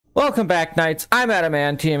Welcome back, Knights. I'm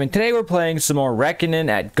Adamantium, and today we're playing some more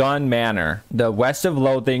Reckoning at Gun Manor, the West of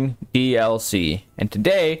Loathing DLC. And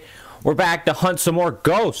today, we're back to hunt some more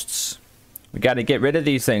ghosts. We got to get rid of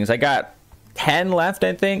these things. I got 10 left,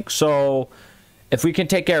 I think, so if we can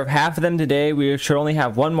take care of half of them today, we should only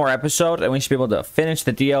have one more episode, and we should be able to finish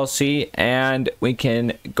the DLC, and we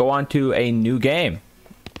can go on to a new game.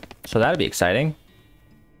 So that'll be exciting.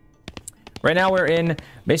 Right now, we're in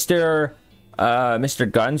Mr.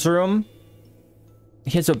 Gun's room.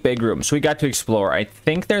 He has a big room, so we got to explore. I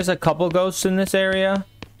think there's a couple ghosts in this area,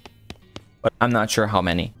 but I'm not sure how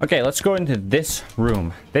many. Okay, let's go into this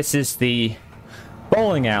room. This is the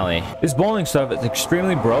bowling alley. This bowling stuff is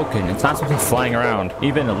extremely broken. It's not supposed to be flying around,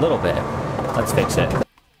 even a little bit. Let's fix it.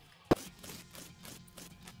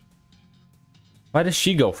 Why does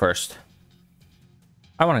she go first?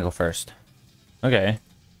 I want to go first. Okay.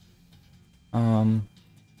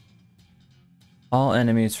 All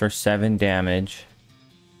enemies for 7 damage.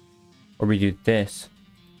 Or we do this.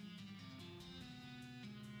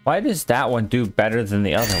 Why does that one do better than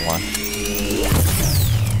the other one?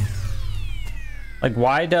 Like,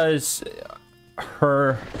 why does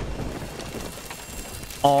her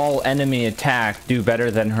all enemy attack do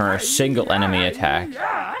better than her single enemy attack?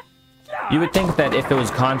 You would think that if it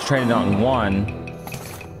was concentrated on one,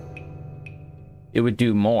 it would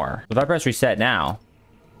do more. If I press reset now...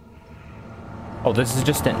 Oh, this is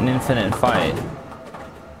just an infinite fight.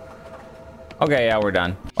 Okay, yeah, we're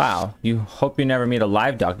done. Wow, you hope you never meet a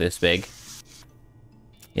live dog this big.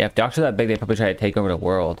 Yeah, if dogs are that big, they probably try to take over the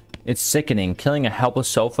world. It's sickening. Killing a helpless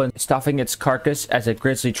sofa and stuffing its carcass as a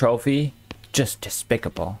grisly trophy. Just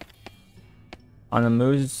despicable. On the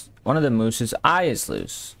moose, one of the moose's eye is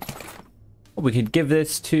loose. Oh, we could give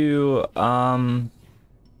this to, the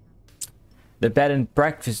bed and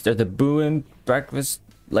breakfast, or the boo and breakfast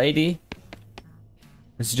lady.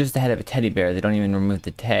 This is just the head of a teddy bear. They don't even remove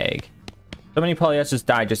the tag. So many polyesters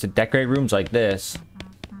die just to decorate rooms like this.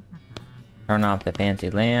 Turn off the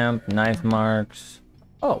fancy lamp, knife marks.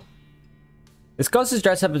 Oh. This ghost is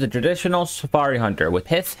dressed up as a traditional safari hunter with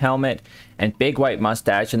pith, helmet, and big white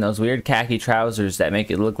mustache and those weird khaki trousers that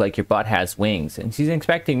make it look like your butt has wings. And she's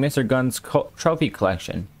inspecting Mr. Gunn's trophy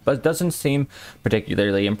collection, but doesn't seem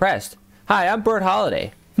particularly impressed. Hi, I'm Bert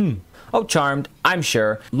Holiday. Oh, charmed, I'm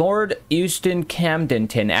sure. Lord Euston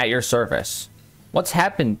Camdenton at your service. What's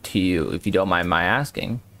happened to you, if you don't mind my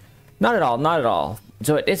asking? Not at all, not at all.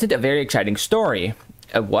 So it isn't a very exciting story.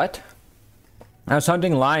 What? I was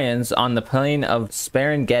hunting lions on the plain of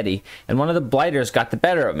Sparengeti, and one of the blighters got the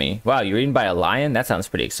better of me. Wow, you're eaten by a lion? That sounds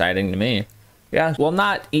pretty exciting to me. Yeah, well,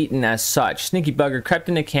 not eaten as such. Sneaky bugger crept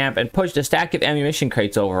into camp and pushed a stack of ammunition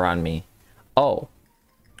crates over on me. Oh.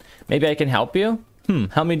 Maybe I can help you?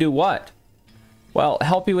 Help me do what? Well,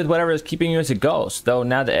 help you with whatever is keeping you as a ghost. Though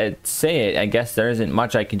now that I say it, I guess there isn't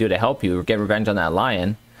much I can do to help you or get revenge on that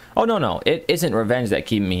lion. Oh, no. It isn't revenge that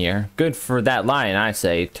keep me here. Good for that lion, I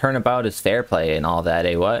say. Turnabout is fair play and all that,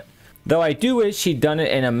 eh, what? Though I do wish she'd done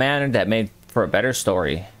it in a manner that made for a better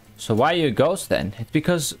story. So why are you a ghost, then? It's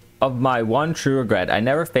because of my one true regret. I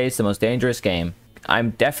never faced the most dangerous game.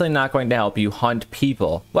 I'm definitely not going to help you hunt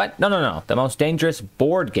people. What? No. The most dangerous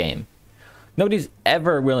board game. Nobody's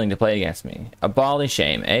ever willing to play against me. A bally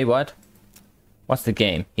shame, eh, what? What's the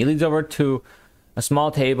game? He leads over to a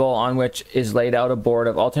small table on which is laid out a board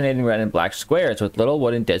of alternating red and black squares with little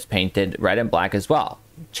wooden discs painted red and black as well.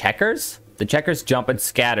 Checkers? The checkers jump and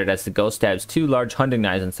scattered as the ghost stabs 2 large hunting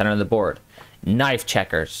knives in the center of the board. Knife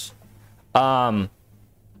checkers. What are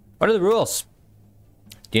the rules?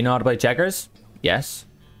 Do you know how to play checkers? Yes.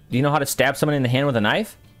 Do you know how to stab someone in the hand with a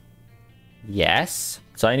knife? Yes.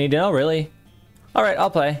 That's all I need to know, really. Alright, I'll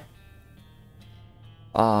play.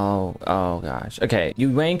 Oh gosh. Okay,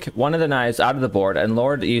 you wank one of the knives out of the board, and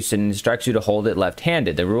Lord Euston instructs you to hold it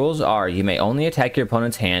left-handed. The rules are you may only attack your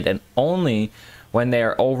opponent's hand, and only when they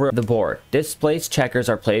are over the board. Displaced checkers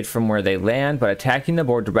are played from where they land, but attacking the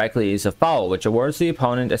board directly is a foul, which awards the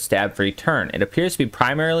opponent a stab for each turn. It appears to be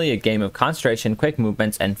primarily a game of concentration, quick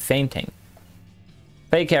movements, and feinting.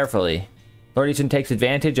 Play carefully. Lord Euston takes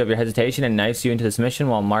advantage of your hesitation and knifes you into the submission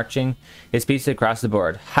while marching his pieces across the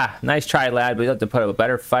board. Ha! Nice try, lad, but you'll have to put up a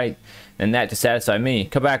better fight than that to satisfy me.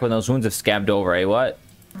 Come back when those wounds have scabbed over, eh, what?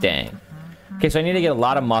 Dang. Okay, so I need to get a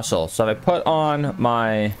lot of muscle. So if I put on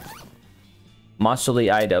my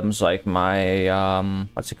muscly items, like my,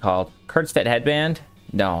 what's it called? Kurt's Fit headband?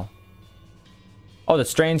 No. Oh, the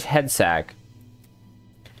strange head sack.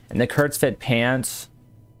 And the Kurt's Fit pants.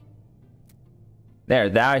 There,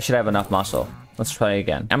 that I should have enough muscle. Let's try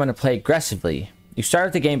again. I'm going to play aggressively. You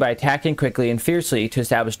start the game by attacking quickly and fiercely to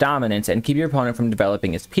establish dominance and keep your opponent from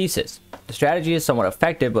developing his pieces. The strategy is somewhat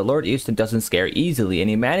effective, but Lord Euston doesn't scare easily, and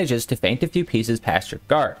he manages to feint a few pieces past your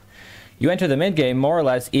guard. You enter the mid-game more or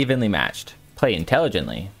less evenly matched. Play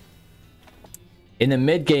intelligently. In the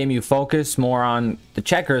mid-game, you focus more on the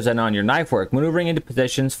checkers and on your knife work, maneuvering into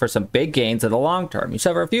positions for some big gains in the long term. You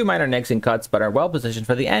suffer a few minor nicks and cuts, but are well positioned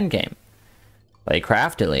for the end game. Play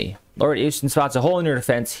craftily. Lord Euston spots a hole in your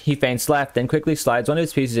defense, he feints left, then quickly slides one of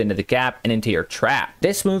his pieces into the gap and into your trap.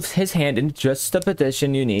 This moves his hand into just the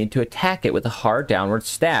position you need to attack it with a hard downward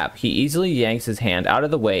stab. He easily yanks his hand out of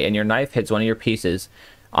the way and your knife hits one of your pieces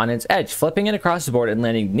on its edge, flipping it across the board and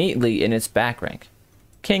landing neatly in its back rank.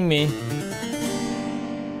 King me.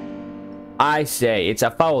 I say, it's a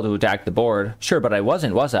foul to attack the board. Sure, but I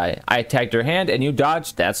wasn't, was I? I attacked your hand and you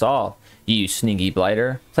dodged, that's all. You sneaky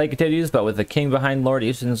blighter. Play continues, but with the king behind Lord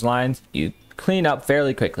Euston's lines, you clean up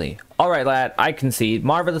fairly quickly. Alright lad, I concede.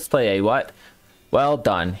 Marvelous play, eh, what? Well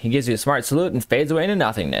done. He gives you a smart salute and fades away into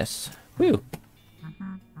nothingness. Whew.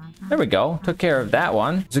 There we go. Took care of that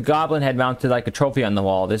one. There's a goblin head mounted like a trophy on the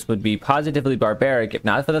wall. This would be positively barbaric if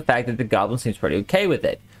not for the fact that the goblin seems pretty okay with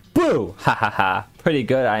it. Boo! Ha ha ha. Pretty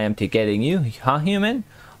good I am to getting you, huh, human?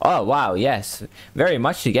 Oh, wow, yes. Very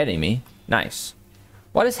much to getting me. Nice.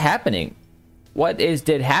 What is happening?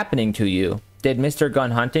 Did happening to you? Did Mr.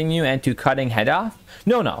 Gun hunting you and to cutting head off?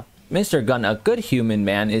 No. Mr. Gun, a good human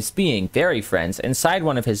man, is being very friends. Inside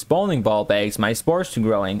one of his bowling ball bags, my spores to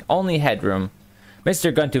growing, only headroom.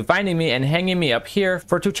 Mr. Gun to finding me and hanging me up here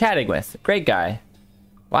for to chatting with. Great guy.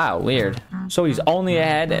 Wow, weird. So he's only a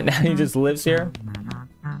head and he just lives here?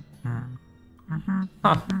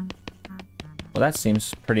 Huh. Well, that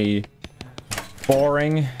seems pretty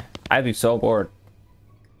boring. I'd be so bored.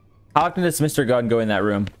 How often does Mr. Gun go in that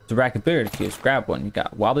room? It's a rack of billiards cues. Grab one. You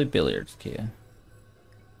got wobbly billiards cue.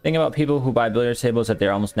 Thing about people who buy billiard tables is that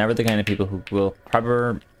they're almost never the kind of people who will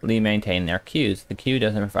properly maintain their cues. The cue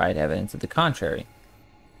doesn't provide evidence of the contrary.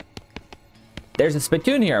 There's a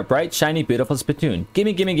spittoon here. A bright, shiny, beautiful spittoon.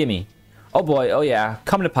 Gimme, gimme, gimme. Oh boy, oh yeah.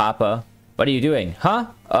 Come to Papa. What are you doing? Huh?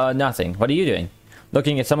 Nothing. What are you doing?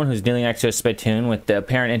 Looking at someone who's kneeling next to a spittoon with the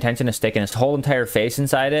apparent intention of sticking his whole entire face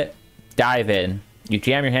inside it. Dive in. You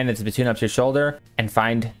jam your hand into the spittoon up to your shoulder and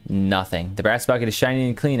find nothing. The brass bucket is shiny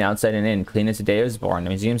and clean outside and in, clean as the day it was born. The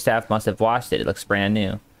museum staff must have washed it. It looks brand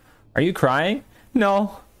new. Are you crying?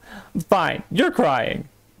 No. Fine. You're crying.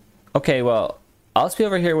 Okay, well, I'll just be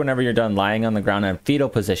over here whenever you're done lying on the ground in a fetal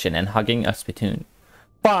position and hugging a spittoon.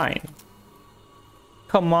 Fine.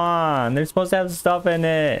 Come on. They're supposed to have stuff in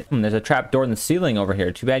it. There's a trap door in the ceiling over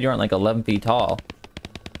here. Too bad you aren't like 11 feet tall.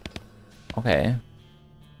 Okay.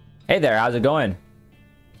 Hey there, how's it going?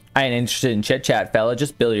 I ain't interested in chit-chat, fella.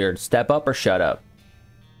 Just billiards. Step up or shut up.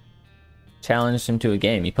 Challenge him to a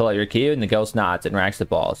game. You pull out your cue and the ghost nods and racks the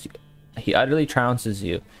balls. He utterly trounces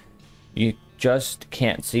you. You just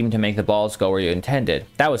can't seem to make the balls go where you intended.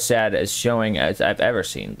 That was sad as showing as I've ever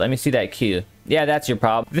seen. Let me see that cue. Yeah, that's your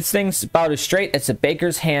problem. This thing's about as straight as a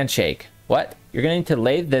baker's handshake. What? You're going to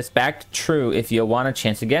lathe this back to true if you want a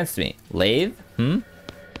chance against me. Lathe?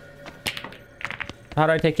 How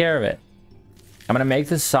do I take care of it? I'm gonna make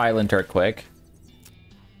this silenter quick.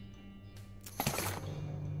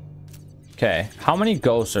 Okay, how many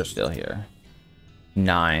ghosts are still here?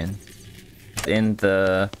 9. In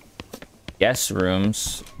the guest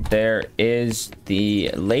rooms, there is the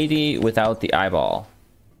lady without the eyeball.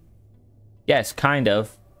 Yes, kind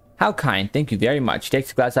of. How kind, thank you very much. She takes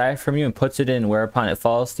the glass eye from you and puts it in, whereupon it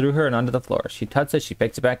falls through her and onto the floor. She tucks it, she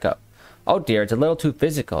picks it back up. Oh dear, it's a little too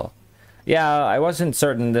physical. Yeah, I wasn't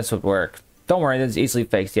certain this would work. Don't worry, this is easily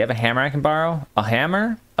fixed. Do you have a hammer I can borrow? A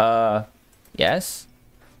hammer? Yes?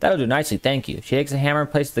 That'll do nicely, thank you. She takes the hammer,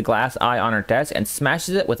 places the glass eye on her desk, and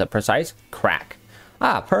smashes it with a precise crack.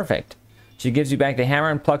 Ah, perfect. She gives you back the hammer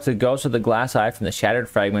and plucks the ghost of the glass eye from the shattered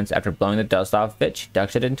fragments. After blowing the dust off of it, she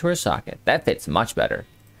ducks it into her socket. That fits much better.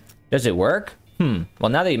 Does it work? Well,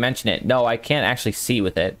 now that you mention it, no, I can't actually see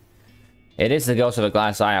with it. It is the ghost of a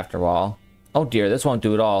glass eye after all. Oh dear, this won't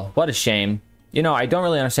do at all. What a shame. You know, I don't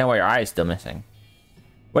really understand why your eye is still missing.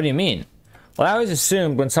 What do you mean? Well, I always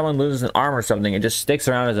assumed when someone loses an arm or something, it just sticks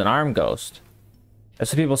around as an arm ghost.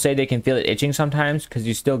 That's what people say, they can feel it itching sometimes, because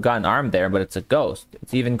you still got an arm there, but it's a ghost.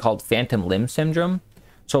 It's even called phantom limb syndrome.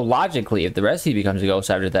 So logically, if the rest of you becomes a ghost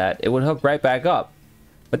after that, it would hook right back up.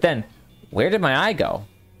 But then, where did my eye go?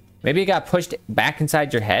 Maybe it got pushed back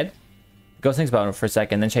inside your head? The ghost thinks about it for a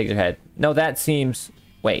second, then shakes her head. No, that seems...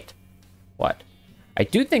 Wait. What? I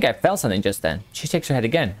do think I felt something just then. She shakes her head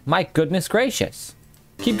again. My goodness gracious.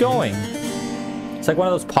 Keep going. It's like one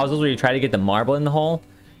of those puzzles where you try to get the marble in the hole.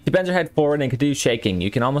 She bends her head forward and continues shaking. You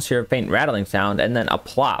can almost hear a faint rattling sound and then a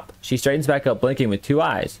plop. She straightens back up, blinking with 2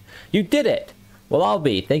 eyes. You did it! Well, I'll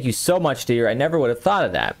be. Thank you so much, dear. I never would have thought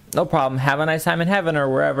of that. No problem. Have a nice time in heaven or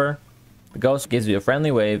wherever. The ghost gives you a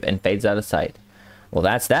friendly wave and fades out of sight. Well,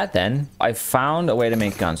 that's that then. I found a way to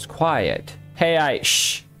make guns quiet. Hey,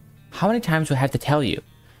 shh. How many times do I have to tell you?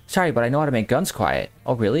 Sorry, but I know how to make guns quiet.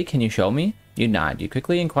 Oh, really? Can you show me? You nod. You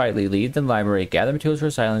quickly and quietly leave the library, gather materials for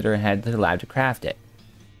a cylinder, and head to the lab to craft it.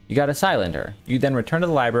 You got a cylinder. You then return to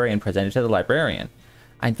the library and present it to the librarian.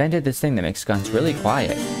 I invented this thing that makes guns really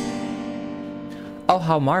quiet. Oh,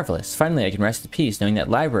 how marvelous. Finally, I can rest in peace knowing that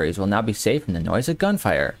libraries will now be safe from the noise of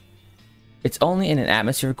gunfire. It's only in an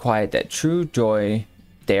atmosphere of quiet that true joy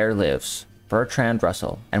there lives. Bertrand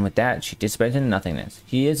Russell. And with that, she dissipates into nothingness.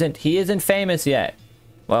 He isn't famous yet.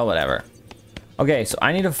 Well, whatever. Okay, so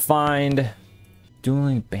I need to find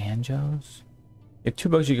dueling banjos. You have 2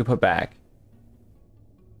 books you can put back.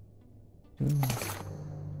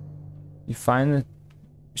 You find the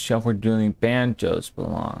shelf where dueling banjos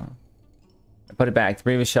belong. I put it back. The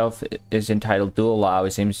previous shelf is entitled Duel Law,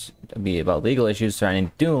 which seems to be about legal issues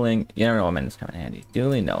surrounding dueling. You never know when it's coming in handy.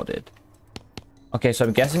 Duly noted. Okay, so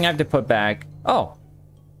I'm guessing I have to put back... Oh!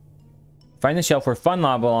 Find the shelf where Fun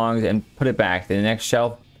Law belongs and put it back. The next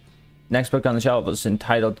book on the shelf is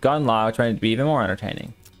entitled Gun Law, which might be even more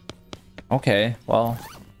entertaining. Okay, well...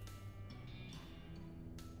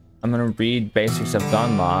 I'm gonna read basics of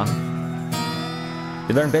gun law.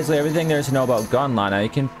 You learn basically everything there is to know about gun law. Now you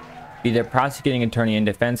can be the prosecuting attorney and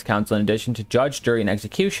defense counsel in addition to judge, jury, and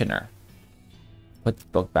executioner. Put the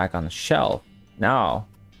book back on the shelf. Now,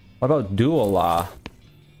 what about dual law?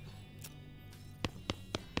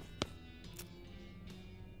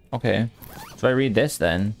 Okay, so I read this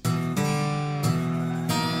then.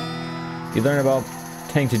 You learn about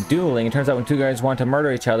tending to dueling. It turns out when 2 guys want to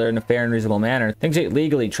murder each other in a fair and reasonable manner, things get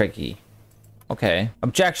legally tricky. Okay.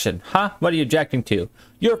 Objection. Huh? What are you objecting to?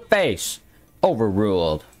 Your face!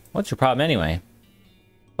 Overruled. What's your problem anyway?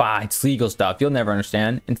 Bah, it's legal stuff. You'll never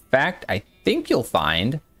understand. In fact, I think you'll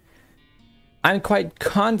find I'm quite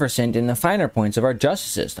conversant in the finer points of our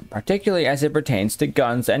justice system, particularly as it pertains to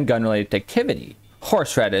guns and gun-related activity.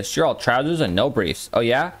 Horseradish, you're all trousers and no briefs. Oh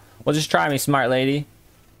yeah? Well, just try me, smart lady.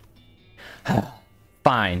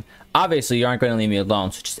 Fine. Obviously, you aren't going to leave me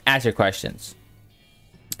alone, so just ask your questions.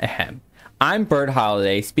 Ahem. I'm Bird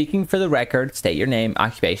Holiday. Speaking for the record, state your name,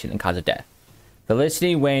 occupation, and cause of death.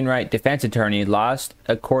 Felicity Wainwright, defense attorney, lost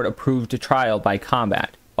a court-approved trial by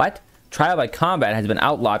combat. What? Trial by combat has been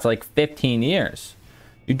outlawed for like 15 years.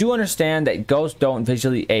 You do understand that ghosts don't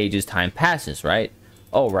visually age as time passes, right?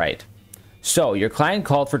 Oh, right. So, your client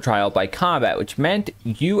called for trial by combat, which meant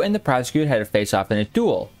you and the prosecutor had to face off in a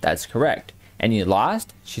duel. That's correct. And you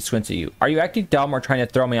lost? She squints at you. Are you acting dumb or trying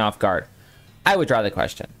to throw me off guard? I withdraw the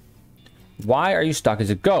question. Why are you stuck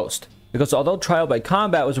as a ghost? Because although trial by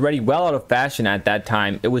combat was already well out of fashion at that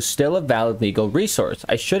time, it was still a valid legal resource.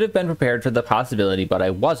 I should have been prepared for the possibility, but I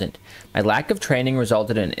wasn't. My lack of training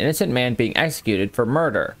resulted in an innocent man being executed for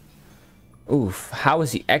murder. Oof, how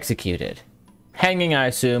was he executed? Hanging, I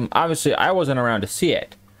assume. Obviously, I wasn't around to see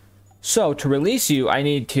it. So, to release you, I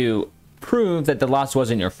need to prove that the loss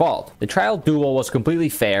wasn't your fault. The trial duel was completely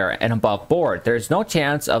fair and above board. There is no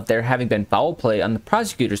chance of there having been foul play on the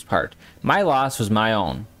prosecutor's part. My loss was my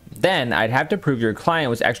own. Then, I'd have to prove your client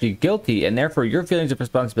was actually guilty, and therefore your feelings of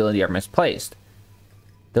responsibility are misplaced.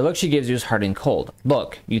 The look she gives you is hard and cold.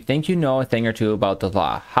 Look, you think you know a thing or two about the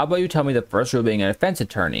law. How about you tell me the first rule being a defense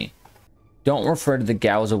attorney? Don't refer to the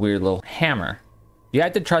gal as a weird little hammer. You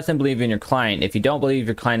have to trust and believe in your client. If you don't believe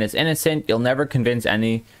your client is innocent, you'll never convince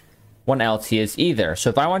anyone else he is either. So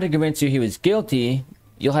if I want to convince you he was guilty,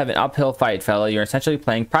 you'll have an uphill fight, fella. You're essentially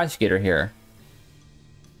playing prosecutor here.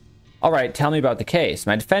 Alright, tell me about the case.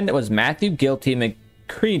 My defendant was Matthew Guilty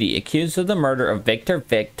McCready, accused of the murder of Victor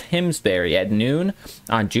Vic Timsbury at noon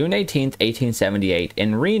on June 18th, 1878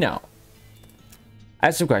 in Reno. I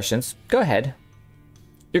have some questions. Go ahead.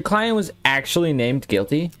 Your client was actually named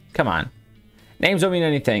guilty? Come on. Names don't mean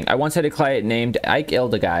anything. I once had a client named Ike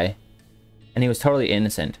Ildeguy, and he was totally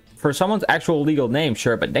innocent. For someone's actual legal name,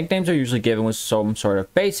 sure, but nicknames are usually given with some sort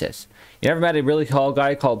of basis. You never met a really tall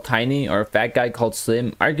guy called Tiny or a fat guy called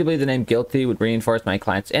Slim? Arguably the name Guilty would reinforce my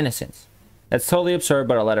client's innocence. That's totally absurd,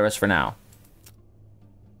 but I'll let it rest for now.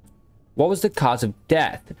 What was the cause of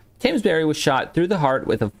death? Timsbury was shot through the heart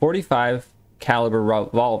with a .45 caliber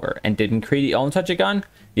revolver. And did McCready own such a gun?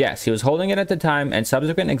 Yes, he was holding it at the time, and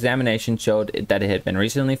subsequent examination showed that it had been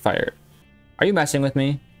recently fired. Are you messing with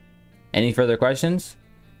me? Any further questions?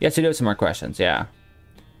 Yes, we do have some more questions, yeah.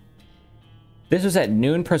 This was at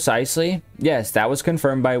noon precisely? Yes, that was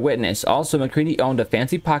confirmed by a witness. Also, McCready owned a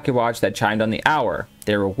fancy pocket watch that chimed on the hour.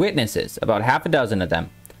 There were witnesses, about half a dozen of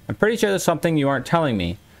them. I'm pretty sure there's something you aren't telling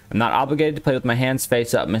me. I'm not obligated to play with my hands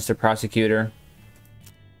face up, Mr. Prosecutor.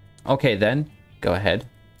 Okay then, go ahead.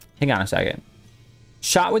 Hang on a second.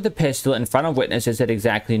 Shot with the pistol in front of witnesses at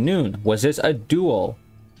exactly noon. Was this a duel?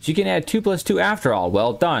 So you can add 2 plus 2 after all.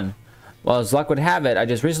 Well done. Well, as luck would have it, I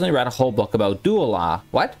just recently read a whole book about duel law.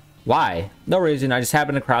 What? Why? No reason, I just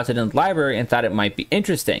happened across it in the library and thought it might be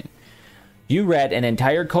interesting. You read an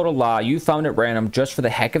entire code of law you found at random just for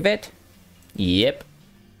the heck of it? Yep.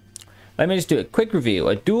 Let me just do a quick review.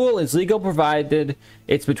 A duel is legal provided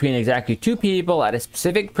it's between exactly 2 people at a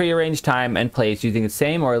specific prearranged time and place using the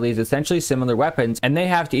same or at least essentially similar weapons, and they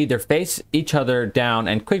have to either face each other down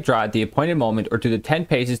and quick draw at the appointed moment or do the 10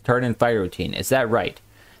 paces turn and fire routine. Is that right?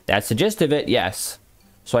 That's the gist of it, yes.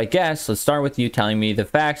 So I guess let's start with you telling me the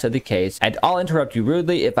facts of the case, and I'll interrupt you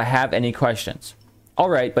rudely if I have any questions.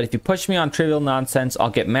 Alright, but if you push me on trivial nonsense,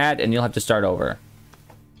 I'll get mad and you'll have to start over.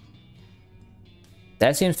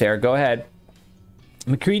 That seems fair, go ahead.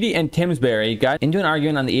 McCready and Timsbury got into an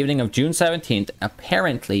argument on the evening of June 17th.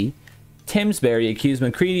 Apparently, Timsbury accused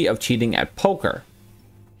McCready of cheating at poker.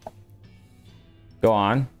 Go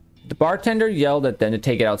on. The bartender yelled at them to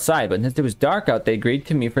take it outside, but since it was dark out, they agreed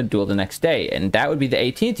to meet for a duel the next day. And that would be the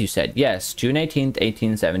 18th, you said. Yes, June 18th,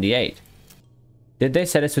 1878. Did they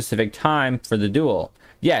set a specific time for the duel?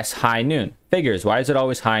 Yes, high noon. Figures, why is it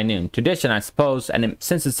always high noon? Tradition, I suppose, and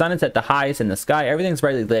since the sun is at the highest in the sky, everything's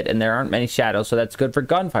brightly lit and there aren't many shadows, so that's good for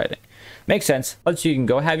gunfighting. Makes sense. So you can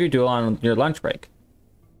go have your duel on your lunch break.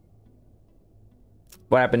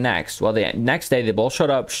 What happened next? Well, the next day, they both showed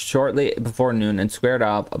up shortly before noon and squared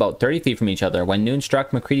off about 30 feet from each other. When noon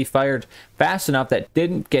struck, McCready fired fast enough that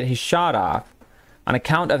didn't get his shot off on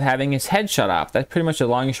account of having his head shut off. That's pretty much the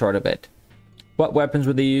long and short of it. What weapons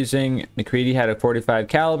were they using? McCready had a .45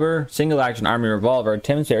 caliber single-action army revolver.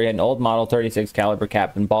 Timsbury had an old model .36 caliber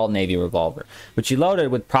cap and ball navy revolver, which he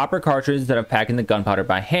loaded with proper cartridges instead of packing the gunpowder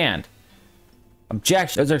by hand.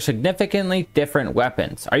 Objection. Those are significantly different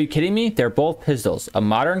weapons. Are you kidding me? They're both pistols. A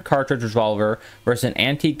modern cartridge revolver versus an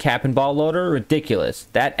antique cap and ball loader? Ridiculous.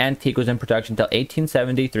 That antique was in production until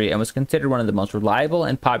 1873 and was considered one of the most reliable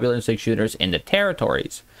and popular 6-shooters in the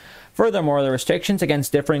territories. Furthermore, the restrictions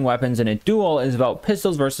against differing weapons in a duel is about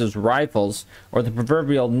pistols versus rifles, or the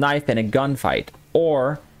proverbial knife in a gunfight,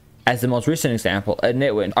 or, as the most recent example, a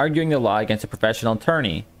nitwit arguing the law against a professional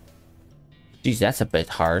attorney. Geez, that's a bit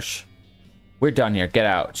harsh. We're done here. Get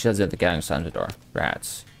out. She doesn't have to get on the door.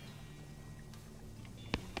 Rats.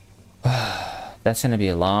 That's going to be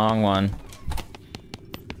a long one.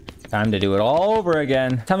 Time to do it all over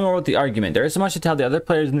again. Tell me more about the argument. There isn't much to tell. The other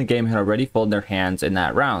players in the game had already folded their hands in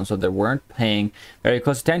that round, so they weren't paying very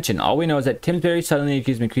close attention. All we know is that Timsbury suddenly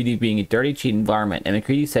accused McCready of being a dirty, cheat environment, and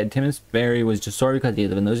McCready said Timsbury was just sorry because he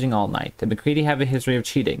had been losing all night. Did McCready have a history of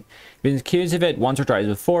cheating? He's been accused of it once or twice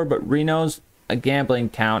before, but Reno's a gambling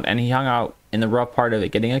town, and he hung out in the rough part of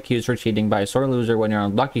it. Getting accused for cheating by a sore loser when you're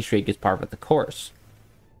on a lucky streak is par for the course.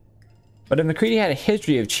 But if McCready had a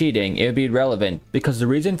history of cheating, it would be irrelevant, because the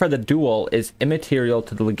reason for the duel is immaterial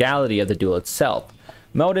to the legality of the duel itself.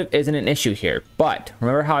 Motive isn't an issue here, but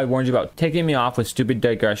remember how I warned you about ticking me off with stupid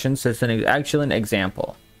digressions? This is an excellent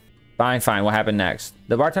example. Fine, fine, what happened next?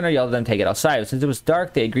 The bartender yelled at them to take it outside, but since it was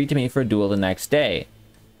dark, they agreed to meet for a duel the next day.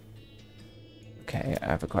 Okay, I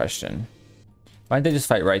have a question. Why didn't they just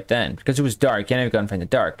fight right then? Because it was dark. You can't have a gunfight in the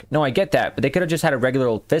dark. No, I get that, but they could have just had a regular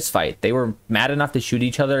old fist fight. They were mad enough to shoot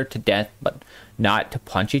each other to death, but not to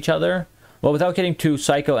punch each other. Well, without getting too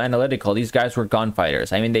psychoanalytical, these guys were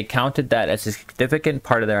gunfighters. I mean, they counted that as a significant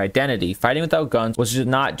part of their identity. Fighting without guns was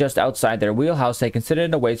not just outside their wheelhouse. They considered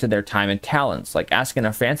it a waste of their time and talents, like asking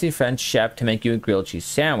a fancy French chef to make you a grilled cheese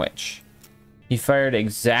sandwich. He fired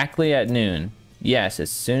exactly at noon. Yes,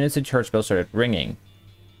 as soon as the church bell started ringing.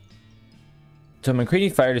 So McCready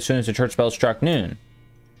fired as soon as the church bell struck noon.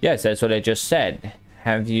 Yes, that's what I just said.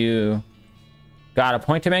 Have you got a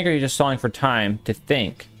point to make, or are you just stalling for time to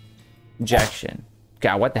think? Objection.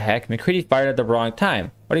 God, what the heck? McCready fired at the wrong time.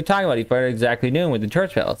 What are you talking about? He fired at exactly noon with the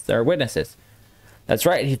church bells. There are witnesses. That's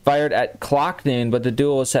right, he fired at clock noon, but the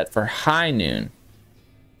duel was set for high noon.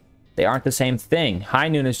 They aren't the same thing. High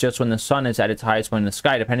noon is just when the sun is at its highest point in the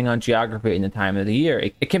sky, depending on geography and the time of the year.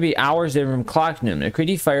 It can be hours different from clock noon.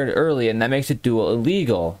 McCready fired early, and that makes a duel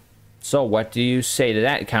illegal. So what do you say to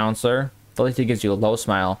that, counselor? Felicity gives you a low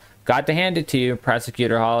smile. Got to hand it to you,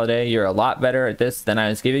 Prosecutor Holliday. You're a lot better at this than I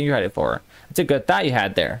was giving you credit for. It's a good thought you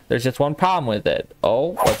had there. There's just one problem with it.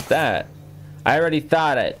 Oh, what's that? I already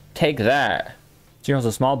thought it. Take that. She holds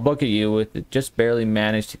a small book at you with it just barely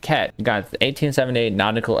managed to catch. You got the 1878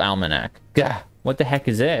 Nautical Almanac. Gah, what the heck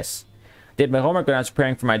is this? Did my homework when I was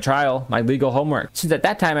preparing for my trial, my legal homework. Since at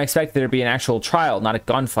that time I expected there to be an actual trial, not a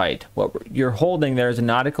gunfight. What you're holding there is a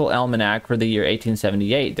nautical almanac for the year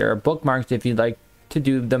 1878. There are bookmarks if you'd like to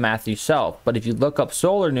do the math yourself, but if you look up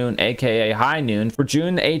solar noon, aka high noon, for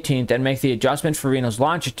June the 18th and make the adjustment for Reno's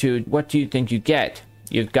longitude, what do you think you get?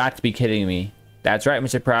 You've got to be kidding me. That's right,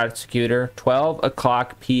 Mr. Prosecutor. 12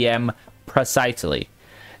 o'clock p.m. precisely.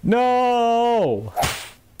 No!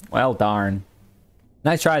 Well, darn.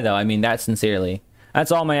 Nice try, though. I mean that sincerely.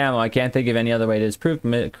 That's all my ammo. I can't think of any other way to disprove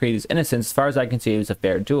McCready's innocence. As far as I can see, it was a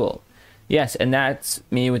fair duel. Yes, and that's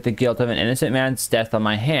me with the guilt of an innocent man's death on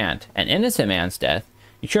my hand. An innocent man's death?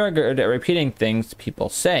 You sure are good at repeating things people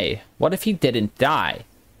say. What if he didn't die?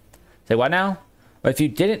 Say what now? Well, if you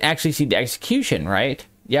didn't actually see the execution, right?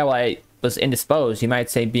 Yeah, well, I was indisposed. You might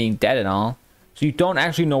say being dead and all. So you don't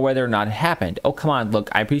actually know whether or not it happened. Oh, come on. Look,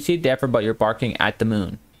 I appreciate the effort, but you're barking at the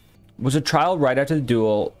moon. Was the trial right after the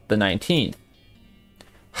duel the 19th?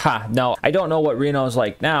 Ha, no, I don't know what Reno is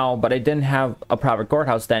like now, but I didn't have a proper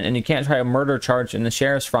courthouse then, and you can't try a murder charge in the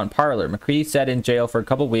sheriff's front parlor. McCready sat in jail for a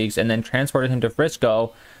couple weeks and then transported him to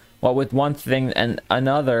Frisco. Well, with one thing and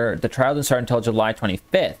another, the trial didn't start until July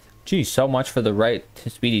 25th. Geez, so much for the right to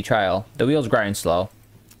speedy trial. The wheels grind slow.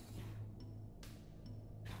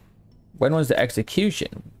 When was the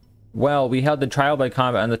execution? Well, we held the trial by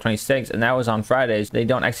combat on the 26th, and that was on Fridays. They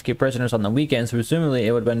don't execute prisoners on the weekends, so presumably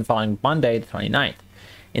it would have been following Monday, the 29th.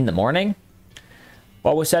 In the morning?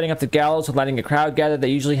 While we're setting up the gallows and letting a crowd gather, they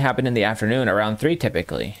usually happen in the afternoon, around 3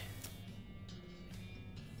 typically.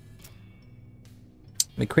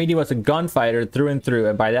 McCready was a gunfighter through and through,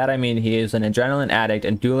 and by that I mean he is an adrenaline addict,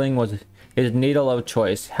 and dueling was his needle of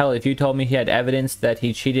choice. Hell, if you told me he had evidence that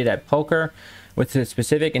he cheated at poker with the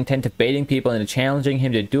specific intent of baiting people into challenging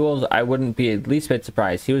him to duels, I wouldn't be at least a bit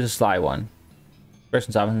surprised. He was a sly one.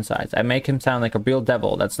 Person's off on the sides. I make him sound like a real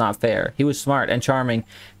devil. That's not fair. He was smart and charming.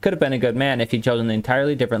 Could have been a good man if he'd chosen an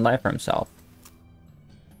entirely different life for himself.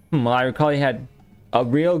 Well, I recall he had a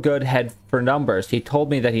real good head for numbers. He told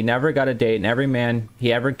me that he never got a date and every man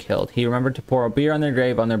he ever killed. He remembered to pour a beer on their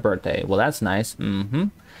grave on their birthday. Well, that's nice. A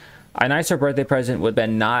nicer birthday present would have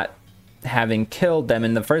been not having killed them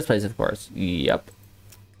in the first place, of course. Yep.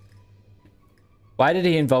 Why did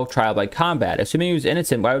he invoke trial by combat? Assuming he was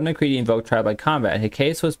innocent, why would McCready invoke trial by combat? His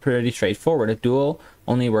case was pretty straightforward. A duel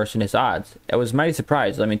only worsened his odds. I was mighty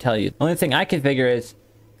surprised, let me tell you. The only thing I can figure is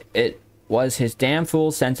it was his damn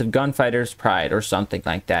fool sense of gunfighter's pride or something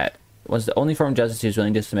like that. It was the only form of justice he was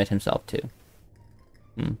willing to submit himself to.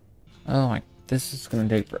 Oh my, this is going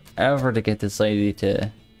to take forever to get this lady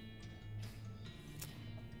to...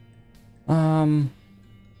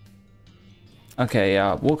 Okay,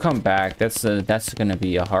 we'll come back. That's gonna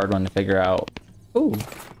be a hard one to figure out. Ooh.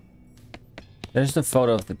 There's the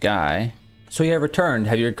photo of the guy. So you have returned.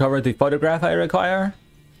 Have you recovered the photograph I require?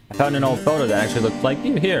 I found an old photo that actually looked like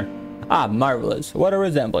you here. Ah, marvelous. What a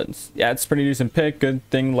resemblance. Yeah, it's a pretty decent pic. Good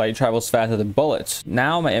thing light travels faster than bullets.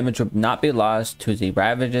 Now my image will not be lost to the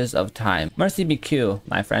ravages of time. Mercy be Q.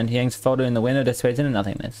 My friend, he hangs a photo in the window, dissipates into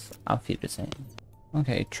nothingness. I'll feed the same.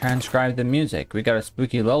 Okay, transcribe the music. We got a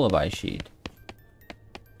spooky lullaby sheet.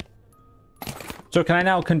 So can I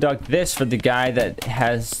now conduct this for the guy that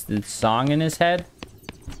has the song in his head?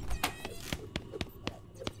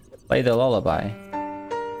 Play the lullaby.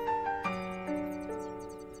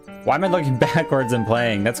 Why am I looking backwards and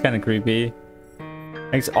playing? That's kind of creepy.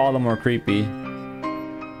 Makes all the more creepy.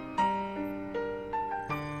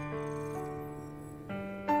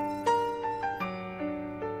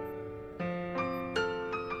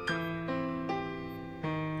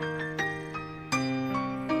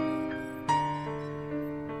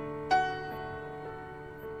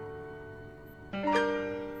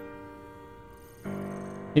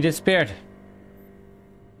 He disappeared.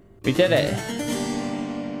 We did it.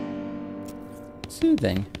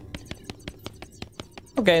 Soothing.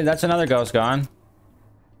 Okay, that's another ghost gone.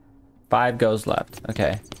 5 ghosts left.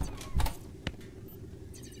 Okay.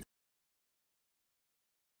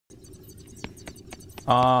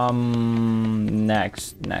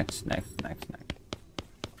 Next.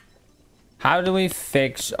 How do we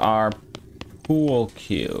fix our pool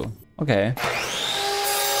cue? Okay.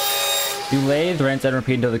 You lathe, rinse, and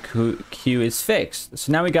repeat until the cue is fixed.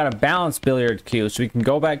 So now we got a balanced billiard cue, so we can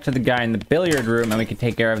go back to the guy in the billiard room and we can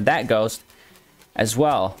take care of that ghost as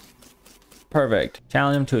well. Perfect.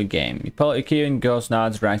 Challenge him to a game. You pull out your cue and ghost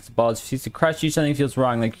nods, racks the ball. If he sees to crush you, something feels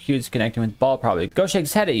wrong, like your cue is connecting with the ball probably. Ghost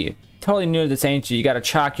shakes his head at you. Totally new to this, ain't you? You gotta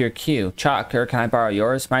chalk your cue. Chalk, or can I borrow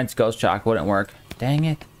yours? Mine's ghost chalk, wouldn't work. Dang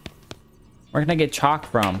it. Where can I get chalk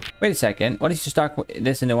from? Wait a second. What if you stock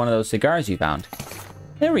this into one of those cigars you found?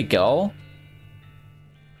 There we go.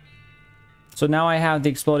 So now I have the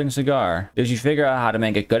exploding cigar. Did you figure out how to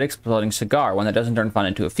make a good exploding cigar? One that doesn't turn fun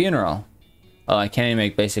into a funeral. Oh, I can't even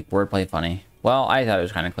make basic wordplay funny. Well, I thought it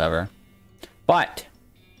was kind of clever. But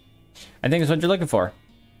I think it's what you're looking for.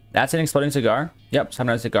 That's an exploding cigar. Yep,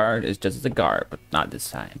 sometimes a cigar is just a cigar, but not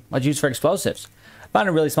this time. What'd you use for explosives? Found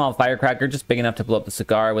a really small firecracker, just big enough to blow up the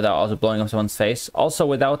cigar without also blowing up someone's face. Also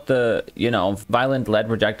without the, you know, violent lead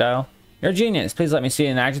projectile. You're a genius. Please let me see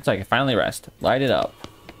it in action so I can finally rest. Light it up.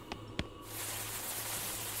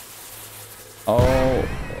 Oh.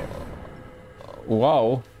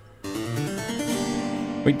 Whoa.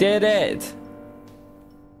 We did it.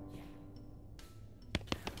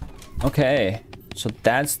 Okay. So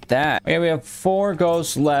that's that. Okay, we have 4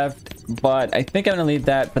 ghosts left, but I think I'm gonna leave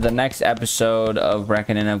that for the next episode of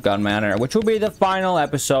Reckoning of Gun Manor, which will be the final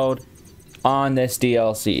episode on this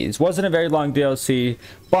DLC. This wasn't a very long DLC,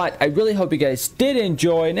 but I really hope you guys did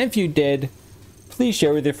enjoy, and if you did, please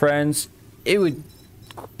share with your friends. It would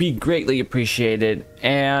be greatly appreciated,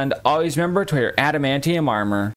 and always remember to wear your adamantium armor.